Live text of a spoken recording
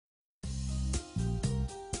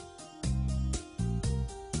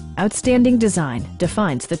Outstanding design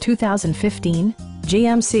defines the 2015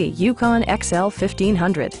 GMC Yukon XL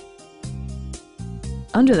 1500.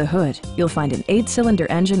 Under the hood, you'll find an 8-cylinder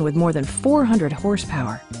engine with more than 400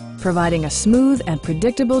 horsepower, providing a smooth and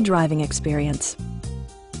predictable driving experience.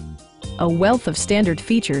 A wealth of standard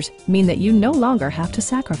features mean that you no longer have to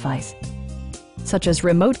sacrifice, such as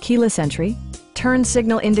remote keyless entry, turn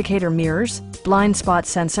signal indicator mirrors, blind spot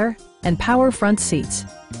sensor, and power front seats.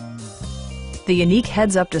 The unique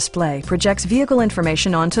heads-up display projects vehicle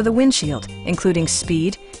information onto the windshield, including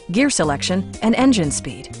speed, gear selection, and engine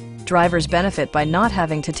speed. Drivers benefit by not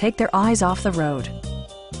having to take their eyes off the road.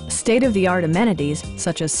 State-of-the-art amenities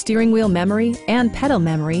such as steering wheel memory and pedal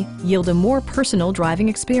memory yield a more personal driving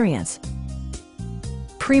experience.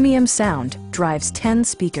 Premium sound drives 10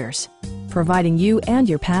 speakers, providing you and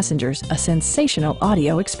your passengers a sensational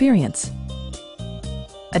audio experience.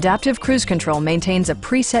 Adaptive Cruise Control maintains a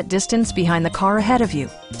preset distance behind the car ahead of you,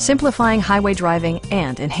 simplifying highway driving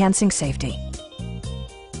and enhancing safety.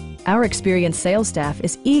 Our experienced sales staff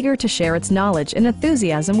is eager to share its knowledge and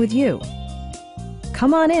enthusiasm with you.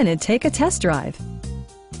 Come on in and take a test drive.